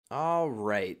All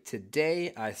right,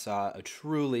 today I saw a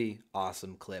truly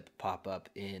awesome clip pop up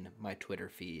in my Twitter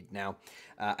feed. Now,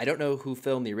 I don't know who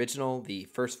filmed the original. The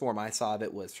first form I saw of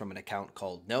it was from an account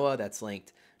called Noah that's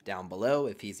linked down below.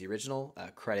 If he's the original,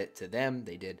 credit to them.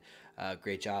 They did a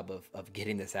great job of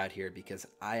getting this out here because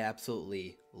I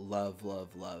absolutely love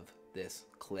this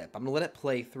clip. I'm gonna let it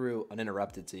play through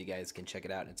uninterrupted so you guys can check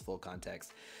it out in its full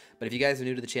context. But if you guys are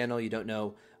new to the channel, you don't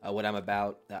know what I'm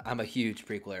about, I'm a huge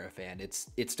prequel era fan. It's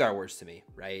Star Wars to me,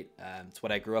 right? It's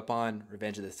what I grew up on.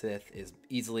 Revenge of the Sith is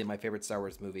easily my favorite Star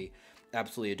Wars movie.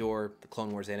 Absolutely adore the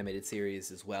Clone Wars animated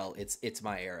series as well. It's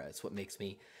my era. It's what makes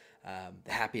me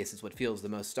the happiest. It's what feels the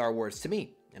most Star Wars to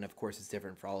me. And of course, it's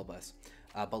different for all of us.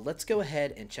 But let's go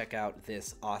ahead and check out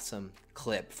this awesome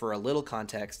clip. For a little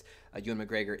context, Ewan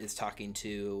McGregor is talking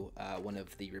to one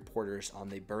of the reporters on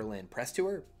the Berlin press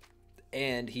tour.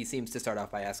 And he seems to start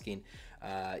off by asking,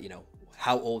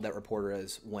 how old that reporter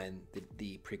is when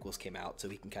the prequels came out, so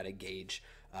he can kind of gauge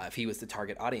if he was the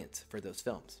target audience for those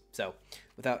films. So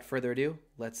without further ado,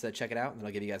 let's check it out, and then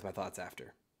I'll give you guys my thoughts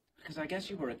after. Because I guess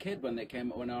you were a kid when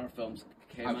our films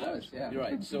came out. I was, yeah. You're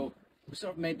right. So we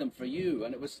sort of made them for you,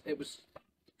 and it was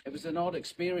an odd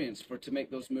experience to make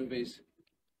those movies.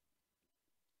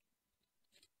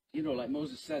 You know, like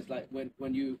Moses says, like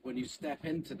when you step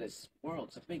into this world,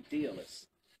 it's a big deal. It's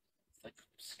like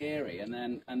scary, and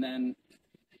then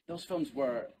those films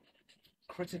were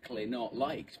critically not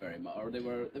liked very much, or they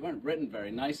weren't written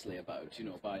very nicely about,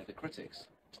 by the critics.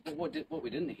 But what we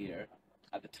didn't hear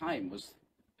at the time was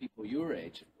people your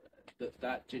age,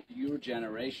 your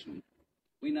generation.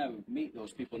 We now meet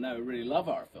those people now who really love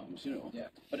our films, Yeah.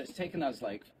 But it's taken us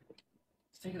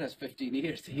 15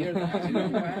 years to hear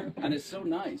that, and it's so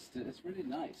nice. It's really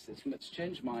nice. It's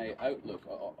changed my outlook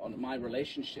on my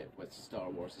relationship with Star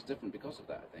Wars. It's different because of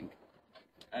that, I think.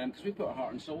 Because we put our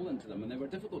heart and soul into them, and they were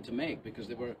difficult to make because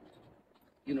they were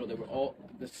all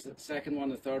the second one,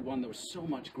 the third one. There was so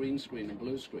much green screen and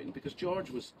blue screen because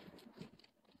George was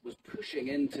pushing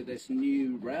into this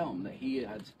new realm that he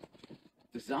had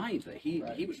designed. That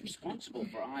he was responsible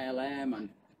for ILM, and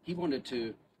he wanted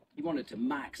to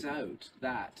max out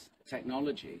that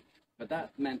technology, but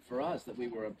that meant for us that we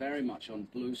were very much on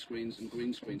blue screens and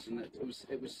green screens, and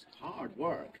it was hard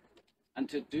work. And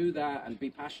to do that and be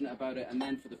passionate about it, and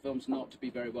then for the films not to be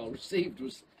very well received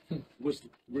was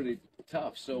really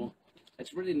tough. So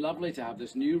it's really lovely to have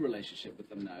this new relationship with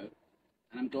them now,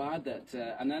 and I'm glad that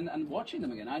and watching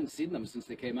them again. I hadn't seen them since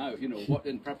they came out. What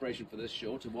in preparation for this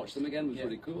show, to watch them again was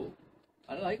really cool.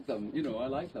 I like them, I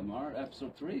like them. Our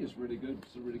episode 3 is really good.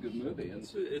 It's a really good movie. And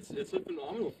it's a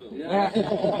phenomenal film. Yeah.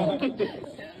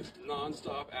 It's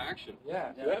non-stop action.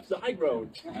 Yeah. You have the high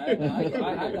ground. I had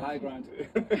the high ground.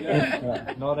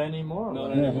 Yeah. Not anymore.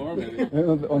 Not anymore, maybe.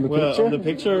 On the picture? On the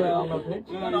picture? Yeah, on the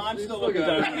picture? No, I'm still looking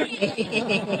at it.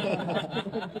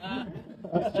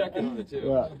 He's checking on it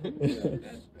too. Yeah.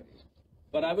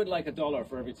 But I would like $1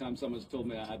 for every time someone's told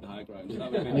me I had the high ground.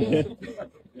 That would be nice.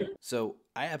 So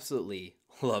I absolutely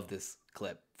love this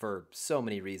clip for so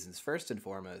many reasons. First and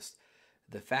foremost,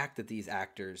 the fact that these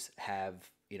actors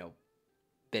have,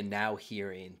 been now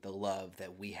hearing the love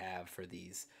that we have for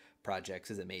these projects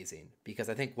is amazing. Because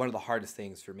I think one of the hardest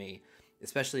things for me,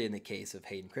 especially in the case of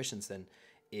Hayden Christensen,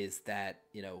 is that,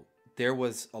 there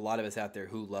was a lot of us out there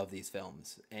who love these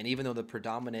films. And even though the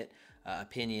predominant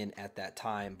opinion at that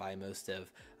time by most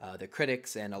of the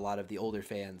critics and a lot of the older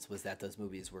fans was that those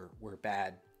movies were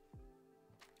bad,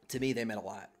 to me, they meant a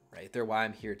lot, right? They're why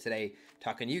I'm here today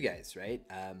talking to you guys, right?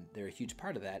 They're a huge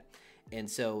part of that. And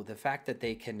so the fact that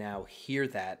they can now hear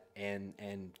that and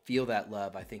feel that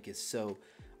love, I think is so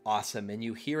awesome. And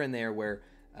you hear in there where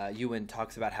Ewan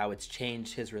talks about how it's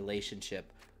changed his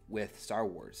relationship with Star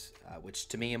Wars, which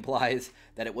to me implies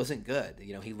that it wasn't good.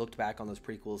 He looked back on those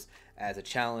prequels as a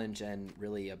challenge and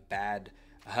really a bad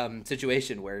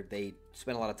situation where they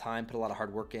spent a lot of time, put a lot of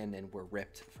hard work in, and were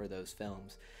ripped for those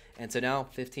films. And so now,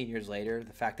 15 years later,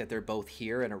 the fact that they're both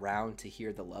here and around to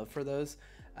hear the love for those,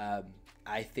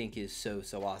 I think is so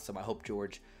awesome. I hope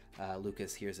George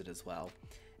Lucas hears it as well.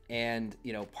 And,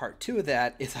 part 2 of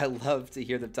that is I love to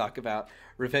hear them talk about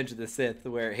Revenge of the Sith,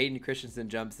 where Hayden Christensen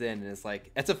jumps in and is like,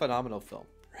 it's a phenomenal film,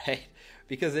 right?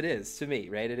 Because it is, to me,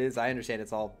 right? It is. I understand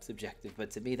it's all subjective,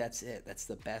 but to me, that's it. That's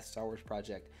the best Star Wars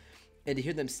project. And to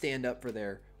hear them stand up for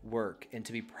their work and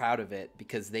to be proud of it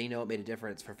because they know it made a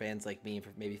difference for fans like me and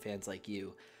for maybe fans like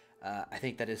you, I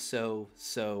think that is so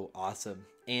awesome.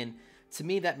 And to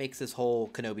me, that makes this whole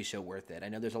Kenobi show worth it. I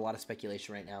know there's a lot of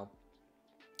speculation right now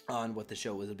on what the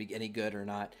show will be any good or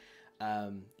not,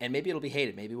 and maybe it'll be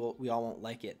hated. Maybe we all won't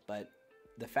like it. But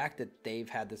the fact that they've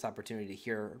had this opportunity to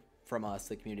hear from us,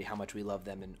 the community, how much we love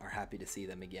them and are happy to see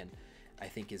them again, I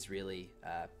think is really,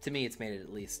 to me, it's made it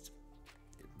at least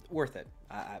worth it.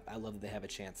 I love that they have a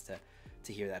chance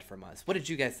to hear that from us. What did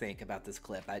you guys think about this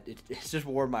clip? It's just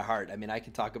warmed my heart. I mean, I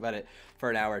can talk about it for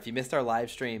an hour. If you missed our live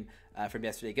stream from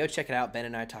yesterday, go check it out. Ben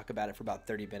and I talk about it for about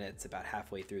 30 minutes, about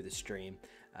halfway through the stream,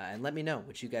 and let me know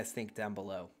what you guys think down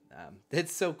below.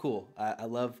 It's so cool. I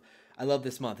love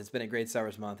this month. It's been a great Star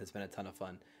Wars month. It's been a ton of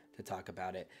fun to talk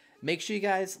about it. Make sure you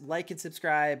guys like and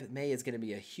subscribe. May is going to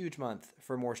be a huge month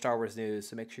for more Star Wars news,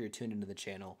 so make sure you're tuned into the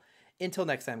channel. Until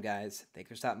next time, guys, thanks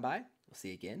for stopping by. We'll see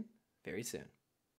you again very soon.